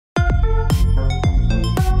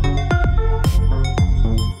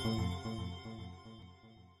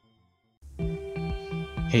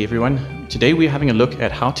Hey everyone, today we're having a look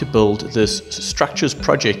at how to build this structures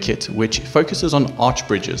project kit which focuses on arch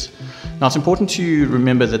bridges. Now it's important to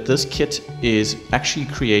remember that this kit is actually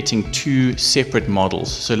creating two separate models.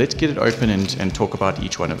 So let's get it open and talk about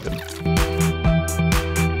each one of them.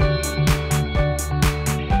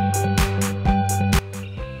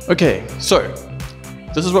 Okay, so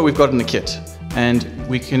this is what we've got in the kit. And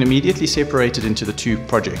we can immediately separate it into the two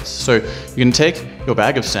projects. So you can take your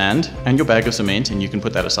bag of sand and your bag of cement, and you can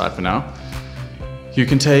put that aside for now. You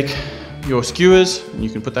can take your skewers, and you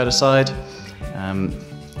can put that aside.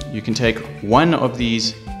 You can take one of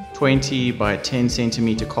these 20 by 10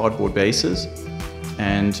 centimeter cardboard bases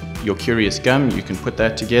and your curious gum, you can put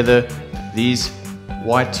that together. These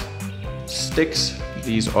white sticks,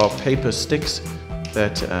 these are paper sticks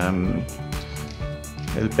that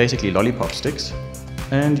basically lollipop sticks,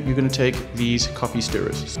 and you're going to take these coffee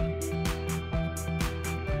stirrers.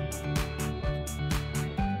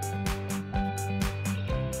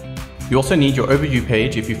 You also need your overview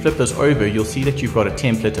page. If you flip this over, you'll see that you've got a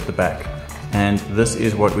template at the back, and this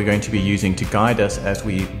is what we're going to be using to guide us as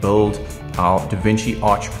we build our Da Vinci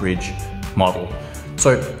Arch Bridge model.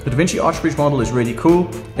 So the Da Vinci Arch Bridge model is really cool.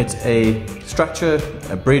 It's a structure,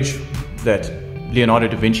 a bridge that Leonardo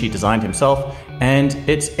da Vinci designed himself, and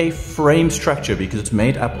it's a frame structure because it's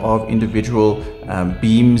made up of individual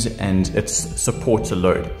beams and it supports a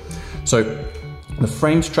load. So the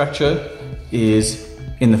frame structure is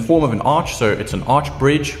in the form of an arch, so it's an arch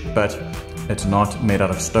bridge, but it's not made out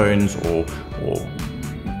of stones or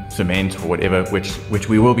cement or whatever, which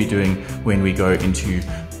we will be doing when we go into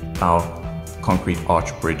our concrete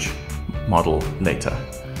arch bridge model later.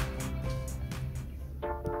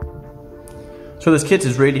 So this kit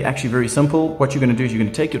is really actually very simple. What you're going to do is you're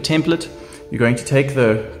going to take your template, you're going to take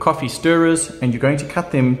the coffee stirrers, and you're going to cut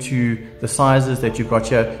them to the sizes that you've got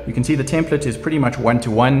here. You can see the template is pretty much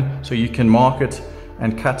 1-to-1, so you can mark it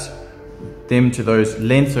and cut them to those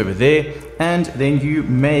lengths over there. And then you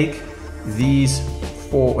make these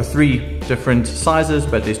 4 or 3 different sizes,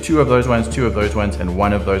 but there's 2 of those ones, 2 of those ones, and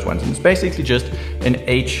 1 of those ones. And it's basically just an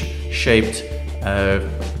H-shaped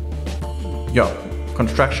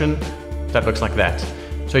construction that looks like that.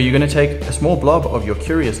 So you're going to take a small blob of your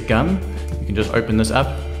curious gum. You can just open this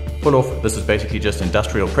up, pull off. This is basically just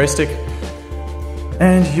industrial press stick,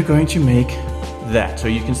 and you're going to make that. So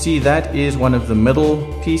you can see that is one of the middle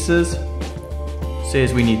pieces. It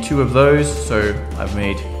says we need 2 of those, so I've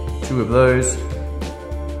made 2 of those.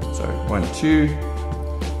 So 1, 2.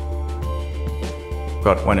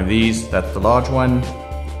 Got one of these. That's the large one.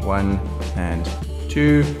 1 and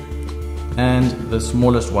 2, and the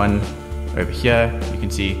smallest one over here, you can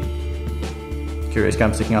see curious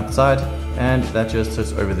gum sticking out the side, and that just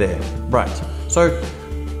sits over there. Right, so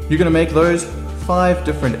you're going to make those 5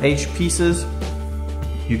 different H pieces.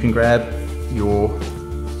 You can grab your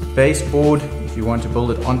baseboard if you want to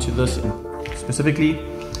build it onto this specifically,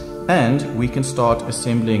 and we can start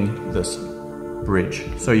assembling this bridge.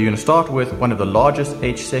 So you're going to start with one of the largest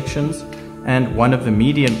H sections and one of the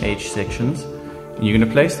medium H sections, and you're going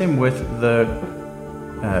to place them with the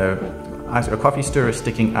a coffee stirrer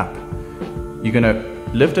sticking up. You're going to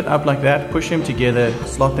lift it up like that, push them together,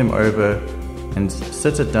 slot them over, and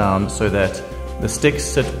sit it down so that the sticks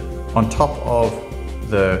sit on top of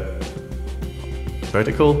the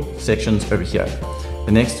vertical sections over here.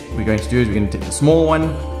 The next we're going to do is we're going to take the small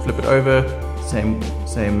one, flip it over, same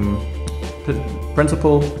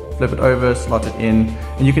principle, flip it over, slot it in,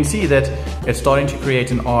 and you can see that it's starting to create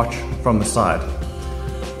an arch from the side.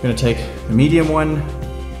 We're going to take the medium one,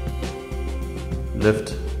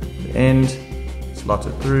 lift the end, slot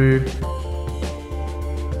it through,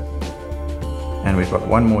 and we've got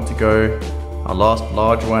one more to go. Our last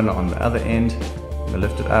large one on the other end. We'll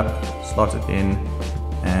lift it up, slot it in,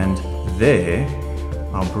 and there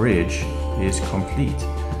our bridge is complete.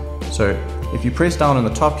 So if you press down on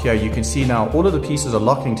the top here, you can see now all of the pieces are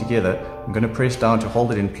locking together. I'm going to press down to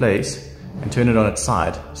hold it in place and turn it on its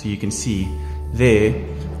side, so you can see there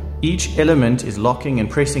each element is locking and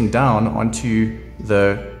pressing down onto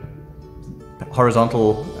the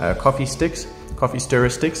horizontal coffee stirrer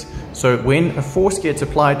sticks. So when a force gets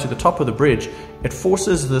applied to the top of the bridge, it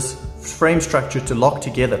forces this frame structure to lock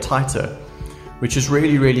together tighter, which is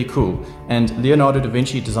really, really cool. And Leonardo da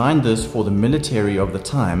Vinci designed this for the military of the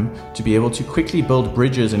time to be able to quickly build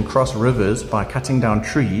bridges and cross rivers by cutting down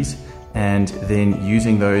trees and then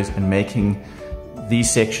using those and making these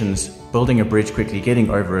sections, building a bridge quickly, getting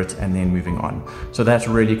over it, and then moving on. So that's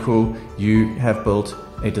really cool. You have built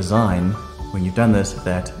a design when you've done this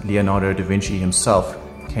that Leonardo da Vinci himself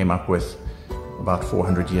came up with about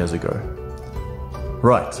 400 years ago.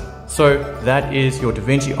 Right, So that is your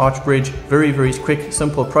DaVinci Arch Bridge. Very, very quick,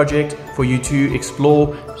 simple project for you to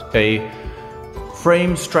explore a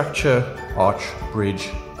frame structure arch bridge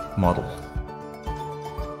model.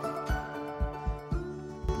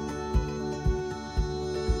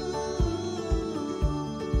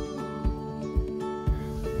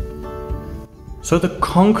 So the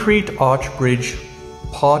concrete arch bridge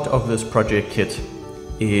part of this project kit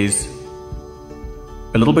is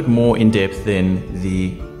a little bit more in depth than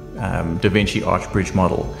the DaVinci Arch Bridge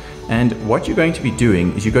model. And what you're going to be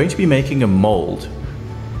doing is you're going to be making a mold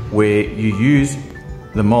where you use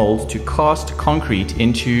the mold to cast concrete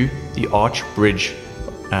into the arch bridge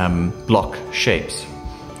block shapes,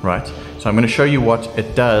 right? So I'm going to show you what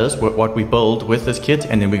it does, what we build with this kit,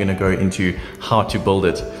 and then we're going to go into how to build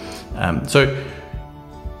it. So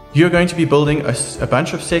you're going to be building a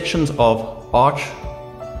bunch of sections of arch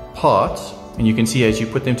parts, and you can see as you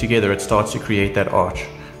put them together it starts to create that arch.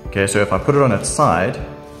 Okay, so if I put it on its side,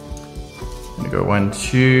 I'm going to go 1,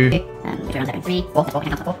 2, 3, 4,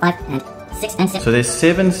 5, and 6, and 7. So there's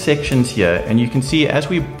 7 sections here, and you can see as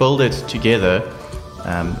we build it together,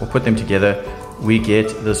 or put them together, we get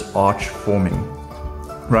this arch forming.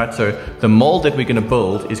 Right, so the mold that we're going to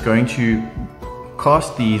build is going to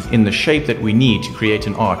cast these in the shape that we need to create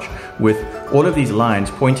an arch, with all of these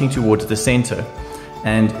lines pointing towards the center.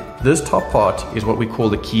 And this top part is what we call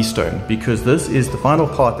the keystone, because this is the final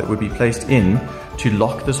part that would be placed in to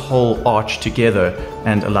lock this whole arch together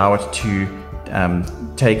and allow it to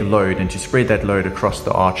take load and to spread that load across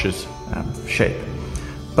the arch's shape.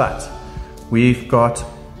 But we've got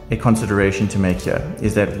a consideration to make here,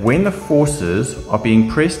 is that when the forces are being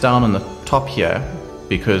pressed down on the top here,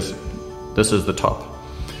 because this is the top,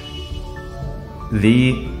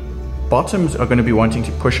 the bottoms are going to be wanting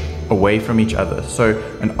to push away from each other. So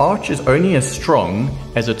an arch is only as strong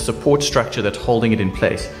as its support structure that's holding it in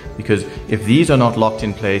place, because if these are not locked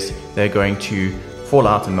in place, they're going to fall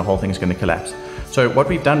out and the whole thing is going to collapse. So what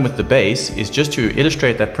we've done with the base is, just to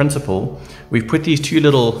illustrate that principle, we've put these 2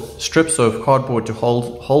 little strips of cardboard to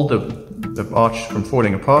hold the arch from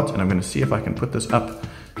falling apart, and I'm going to see if I can put this up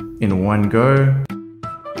in one go.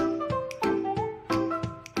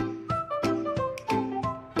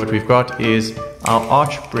 What we've got is our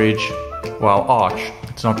arch bridge, well, our arch.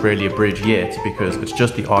 It's not really a bridge yet because it's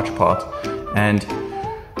just the arch part, and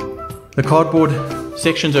the cardboard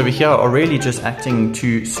sections over here are really just acting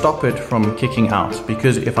to stop it from kicking out,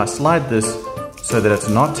 because if I slide this so that it's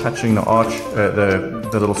not touching the arch, the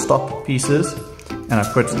little stop pieces, and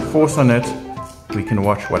I put force on it, we can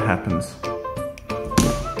watch what happens.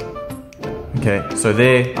 Okay, so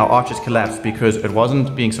there our arch has collapsed because it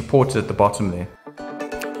wasn't being supported at the bottom there.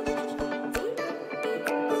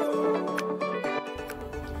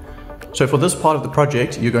 So for this part of the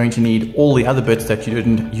project, you're going to need all the other bits that you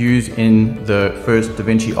didn't use in the first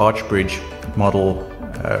DaVinci Arch Bridge model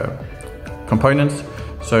components.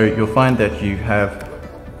 So you'll find that you have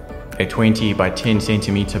a 20 by 10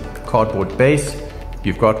 centimeter cardboard base.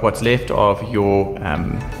 You've got what's left of your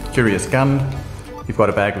Curious gum. You've got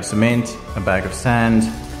a bag of cement, a bag of sand,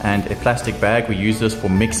 and a plastic bag. We use this for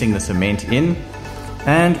mixing the cement in.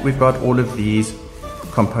 And we've got all of these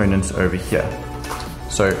components over here.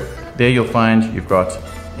 So there you'll find you've got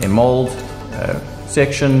a mold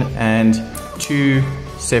section and 2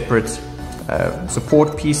 separate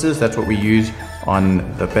support pieces. That's what we use on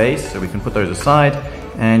the base, so we can put those aside.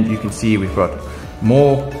 And you can see we've got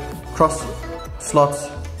more cross slots.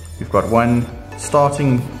 We've got one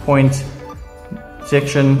starting point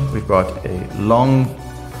section, we've got a long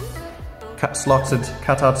slotted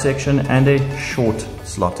cutout section and a short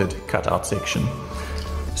slotted cutout section.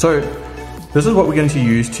 So this is what we're going to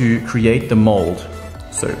use to create the mold.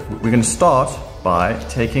 So we're going to start by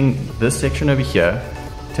taking this section over here,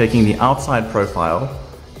 taking the outside profile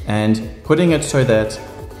and putting it so that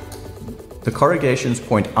the corrugations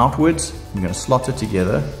point outwards. I'm going to slot it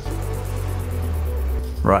together.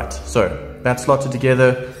 Right, so that's slotted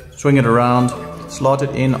together, swing it around, slot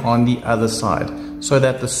it in on the other side so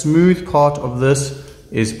that the smooth part of this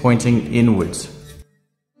is pointing inwards.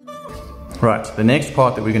 Right, the next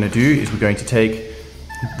part that we're going to do is we're going to take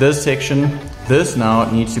this section. This now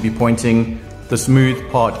needs to be pointing the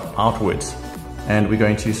smooth part outwards, and we're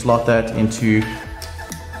going to slot that into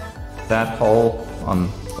that hole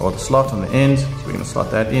or the slot on the end. So we're going to slot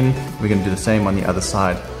that in. We're going to do the same on the other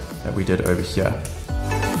side that we did over here.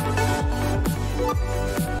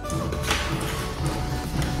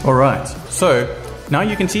 Alright, so now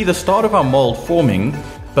you can see the start of our mold forming,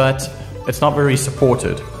 but it's not very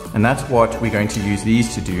supported. And that's what we're going to use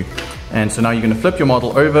these to do. And so now you're going to flip your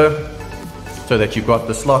model over so that you've got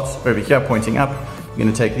the slots over here pointing up. You're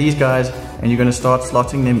going to take these guys and you're going to start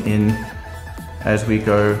slotting them in as we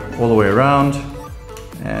go all the way around.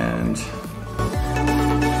 And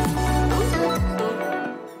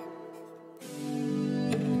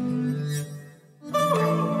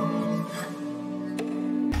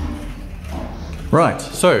right,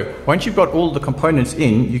 so once you've got all the components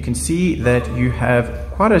in, you can see that you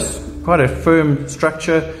have quite a firm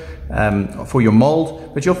structure for your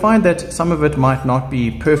mold, but you'll find that some of it might not be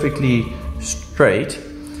perfectly straight,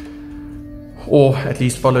 or at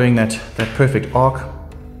least following that perfect arc.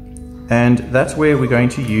 And that's where we're going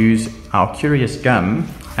to use our Curious gum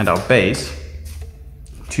and our base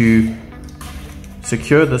to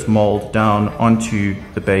secure this mold down onto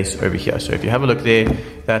the base over here. So if you have a look there,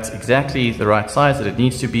 that's exactly the right size that it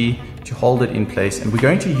needs to be to hold it in place. And we're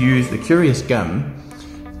going to use the Curious gum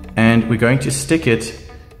and we're going to stick it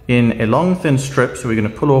in a long thin strip. So we're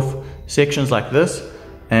going to pull off sections like this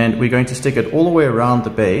and we're going to stick it all the way around the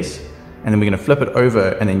base, and then we're going to flip it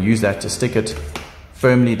over and then use that to stick it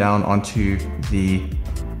firmly down onto the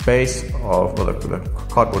base of, well, the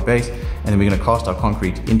cardboard base, and then we're going to cast our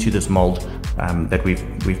concrete into this mold that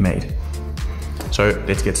we've made. So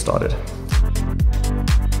let's get started.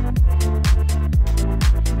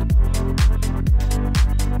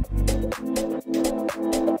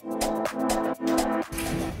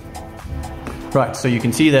 Right, so you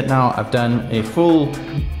can see that now I've done a full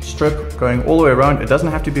strip going all the way around. It doesn't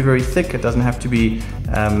have to be very thick, it doesn't have to be, you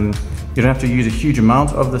don't have to use a huge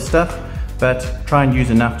amount of the stuff, but try and use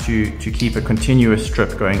enough to keep a continuous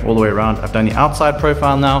strip going all the way around. I've done the outside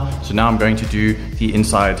profile now, so now I'm going to do the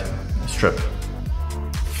inside strip.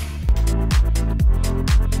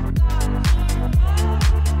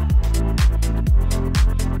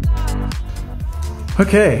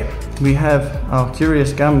 Okay, we have our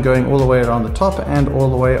Curious gum going all the way around the top and all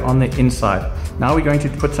the way on the inside. Now we're going to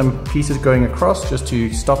put some pieces going across just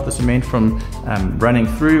to stop the cement from running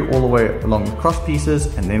through all the way along the cross pieces,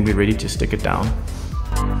 and then we're ready to stick it down.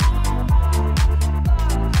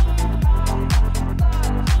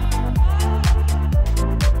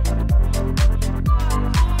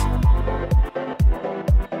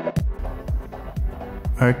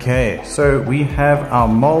 Okay, so we have our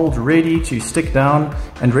mold ready to stick down,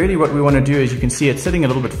 and really what we want to do is, you can see it's sitting a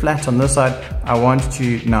little bit flat on this side. I want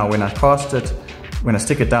to, now when I cast it, when I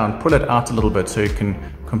stick it down, pull it out a little bit so it can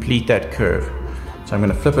complete that curve. So I'm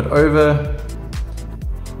going to flip it over.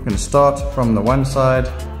 I'm going to start from the one side,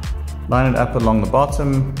 line it up along the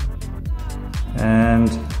bottom,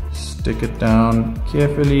 and stick it down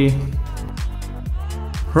carefully.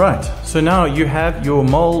 Right, so now you have your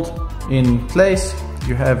mold in place.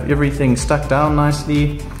 You have everything stuck down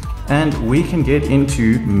nicely, and we can get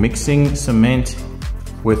into mixing cement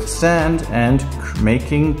with sand and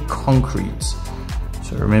making concrete.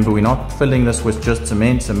 So remember, we're not filling this with just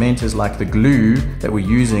cement. Cement is like the glue that we're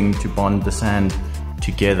using to bond the sand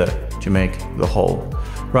together to make the hole.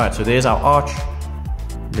 Right, so there's our arch.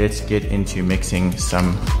 Let's get into mixing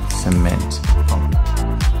some cement concrete.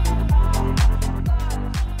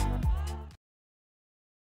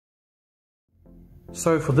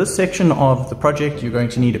 So for this section of the project, you're going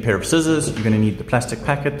to need a pair of scissors, you're going to need the plastic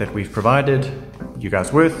packet that we've provided you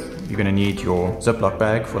guys with, you're going to need your Ziploc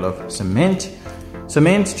bag full of cement.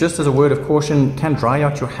 Cement, just as a word of caution, can dry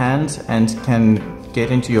out your hands and can get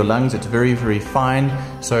into your lungs. It's very, very fine.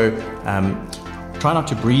 So try not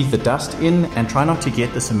to breathe the dust in, and try not to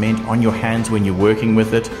get the cement on your hands when you're working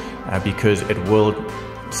with it, because it will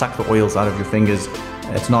suck the oils out of your fingers.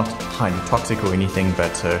 It's not highly toxic or anything,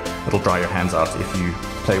 but it'll dry your hands out if you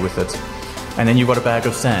play with it. And then you've got a bag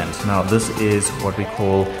of sand. Now this is what we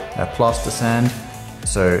call plaster sand.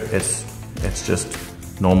 So it's just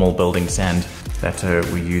normal building sand that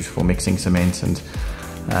we use for mixing cement. And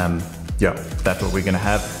yeah, that's what we're gonna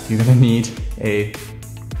have. You're gonna need a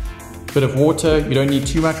bit of water. You don't need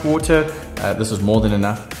too much water. This is more than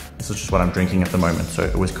enough. This is just what I'm drinking at the moment, so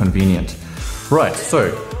it was convenient. Right,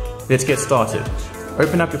 so let's get started.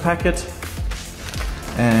 Open up your packet,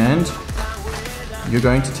 and you're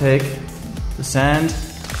going to take the sand,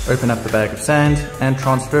 open up the bag of sand, and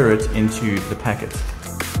transfer it into the packet.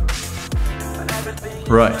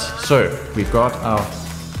 Right, so we've got our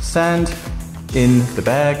sand in the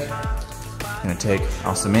bag. I'm going to take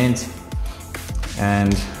our cement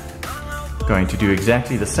and going to do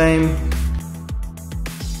exactly the same.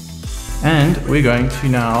 And we're going to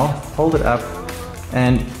now hold it up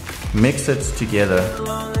and mix it together.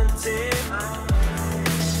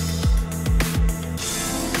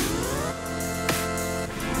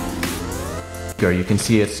 You can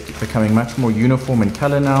see it's becoming much more uniform in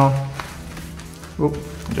color now. Oop,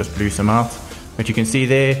 just blew some out. But you can see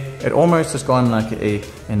there, it almost has gone like a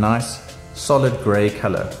nice solid gray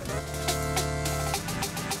color.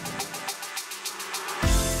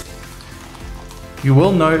 You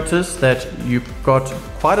will notice that you've got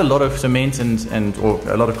quite a lot of cement or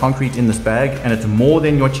a lot of concrete in this bag, and it's more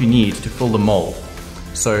than what you need to fill the mold.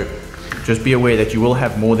 So just be aware that you will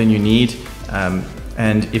have more than you need,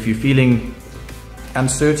 and if you're feeling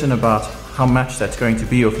uncertain about how much that's going to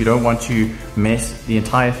be, or if you don't want to mess the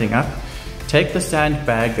entire thing up, take the sand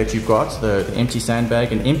bag that you've got, the empty sand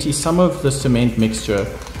bag, and empty some of the cement mixture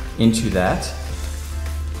into that,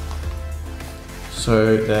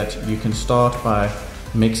 so that you can start by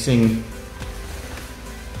mixing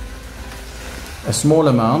a small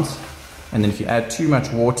amount, and then if you add too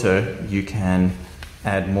much water, you can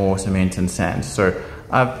add more cement and sand. So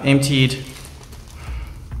I've emptied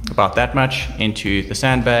about that much into the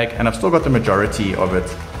sandbag, and I've still got the majority of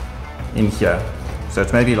it in here. So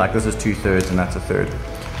it's maybe like this is 2/3 and that's 1/3.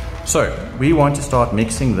 So we want to start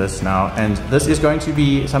mixing this now, and this is going to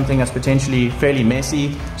be something that's potentially fairly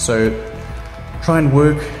messy. So try and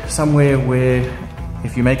work somewhere where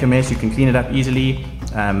if you make a mess, you can clean it up easily.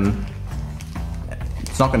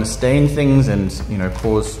 It's not going to stain things and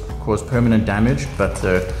cause permanent damage, but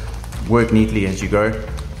work neatly as you go.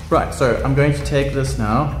 Right, so I'm going to take this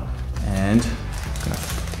now and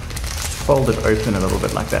fold it open a little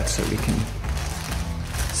bit like that so we can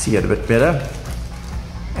see it a bit better.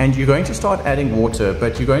 And you're going to start adding water,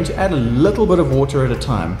 but you're going to add a little bit of water at a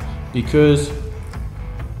time, because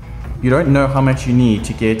you don't know how much you need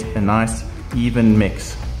to get a nice even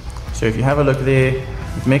mix. So if you have a look there,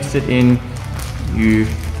 you've mixed it in, you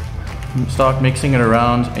start mixing it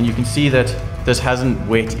around, and you can see that this hasn't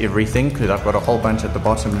wet everything, because I've got a whole bunch at the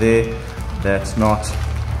bottom there that's not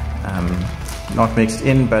mixed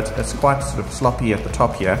in, but it's quite sort of sloppy at the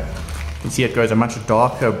top here. You can see it goes a much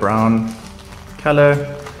darker brown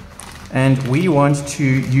color, and we want to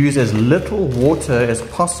use as little water as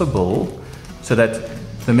possible so that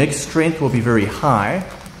the mix strength will be very high,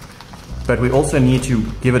 but we also need to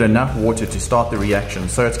give it enough water to start the reaction.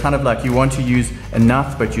 So it's kind of like you want to use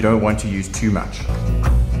enough, but you don't want to use too much.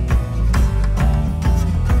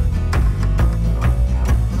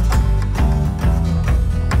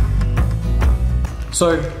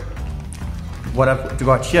 So what I've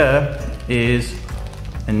got here is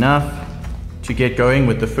enough to get going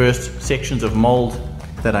with the first sections of mold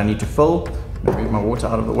that I need to fill. Move my water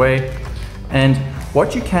out of the way. And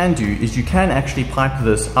what you can do is you can actually pipe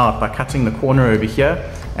this out by cutting the corner over here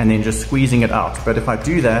and then just squeezing it out. But if I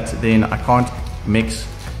do that, then I can't mix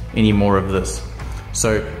any more of this.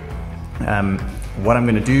 So what I'm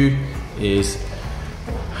going to do is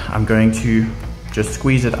I'm going to just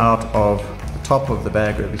squeeze it out of top of the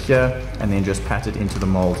bag over here and then just pat it into the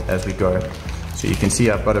mold as we go. So you can see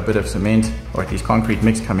I've got a bit of cement, or at least concrete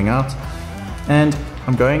mix, coming out, and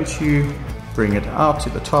I'm going to bring it out to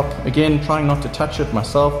the top, again trying not to touch it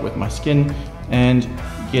myself with my skin, and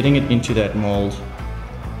getting it into that mold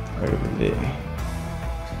over there.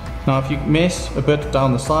 Now if you mess a bit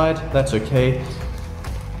down the side, that's okay.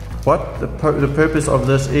 What the purpose of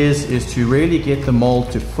this is to really get the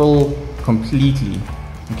mold to fill completely.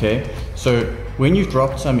 Okay, so when you've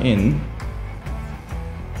dropped some in,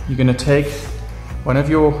 you're going to take one of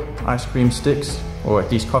your ice cream sticks, or at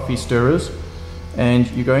least coffee stirrers, and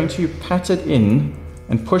you're going to pat it in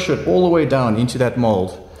and push it all the way down into that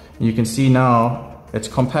mold. And you can see now it's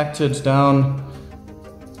compacted down.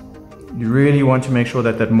 You really want to make sure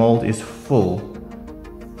that that mold is full.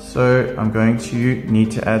 So I'm going to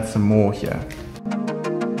need to add some more here.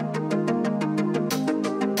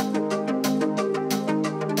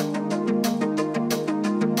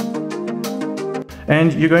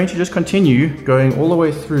 And you're going to just continue going all the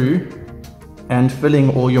way through and filling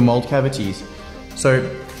all your mold cavities. So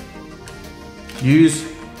use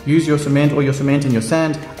your cement, or your cement and your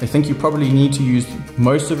sand. I think you probably need to use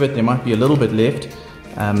most of it. There might be a little bit left.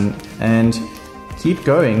 And keep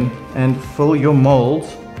going and fill your mold.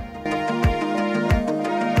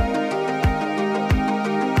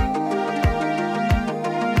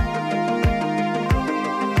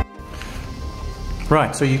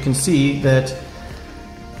 Right, so you can see that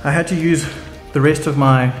I had to use the rest of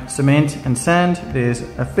my cement and sand. There's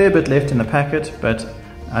a fair bit left in the packet, but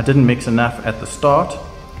I didn't mix enough at the start,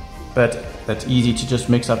 but that's easy to just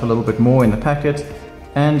mix up a little bit more in the packet.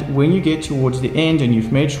 And when you get towards the end and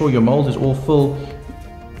you've made sure your mold is all full,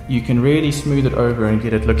 you can really smooth it over and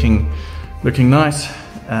get it looking nice.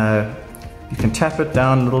 You can tap it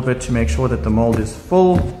down a little bit to make sure that the mold is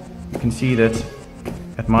full. You can see that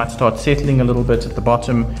it might start settling a little bit at the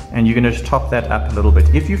bottom, and you're going to just top that up a little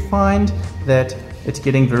bit. If you find that it's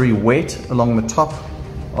getting very wet along the top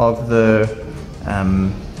of the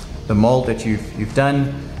mold that you've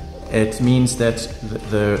done, it means that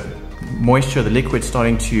the moisture, the liquid,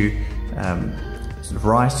 starting to sort of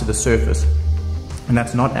rise to the surface. And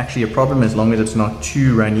that's not actually a problem as long as it's not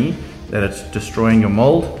too runny that it's destroying your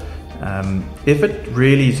mold. If it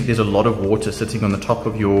really is a lot of water sitting on the top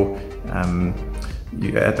of your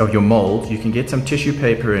mold, you can get some tissue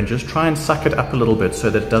paper and just try and suck it up a little bit so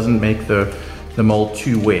that it doesn't make the mold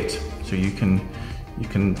too wet. So you can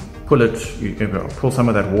pull some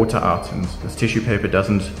of that water out, and this tissue paper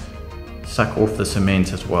doesn't suck off the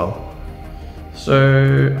cement as well.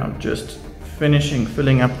 So I'm just finishing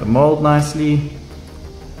filling up the mold nicely.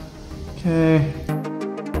 Okay.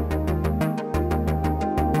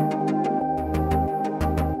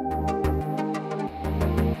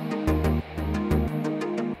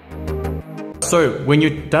 So when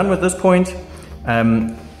you're done with this point,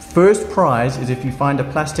 first prize is if you find a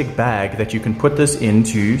plastic bag that you can put this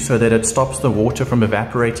into so that it stops the water from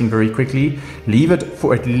evaporating very quickly. Leave it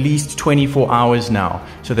for at least 24 hours now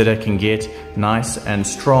so that it can get nice and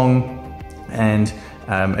strong and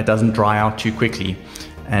it doesn't dry out too quickly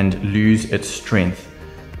and lose its strength.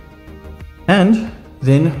 And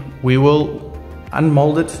then we will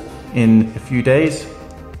unmold it in a few days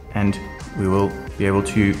and we will be able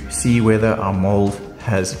to see whether our mold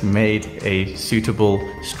has made a suitable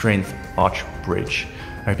strength arch bridge.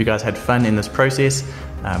 I hope you guys had fun in this process.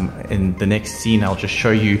 In the next scene, I'll just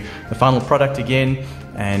show you the final product again,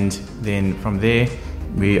 and then from there,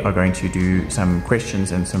 we are going to do some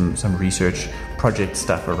questions and some research project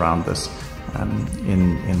stuff around this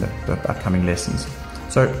in the upcoming lessons.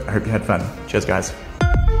 So I hope you had fun. Cheers, guys.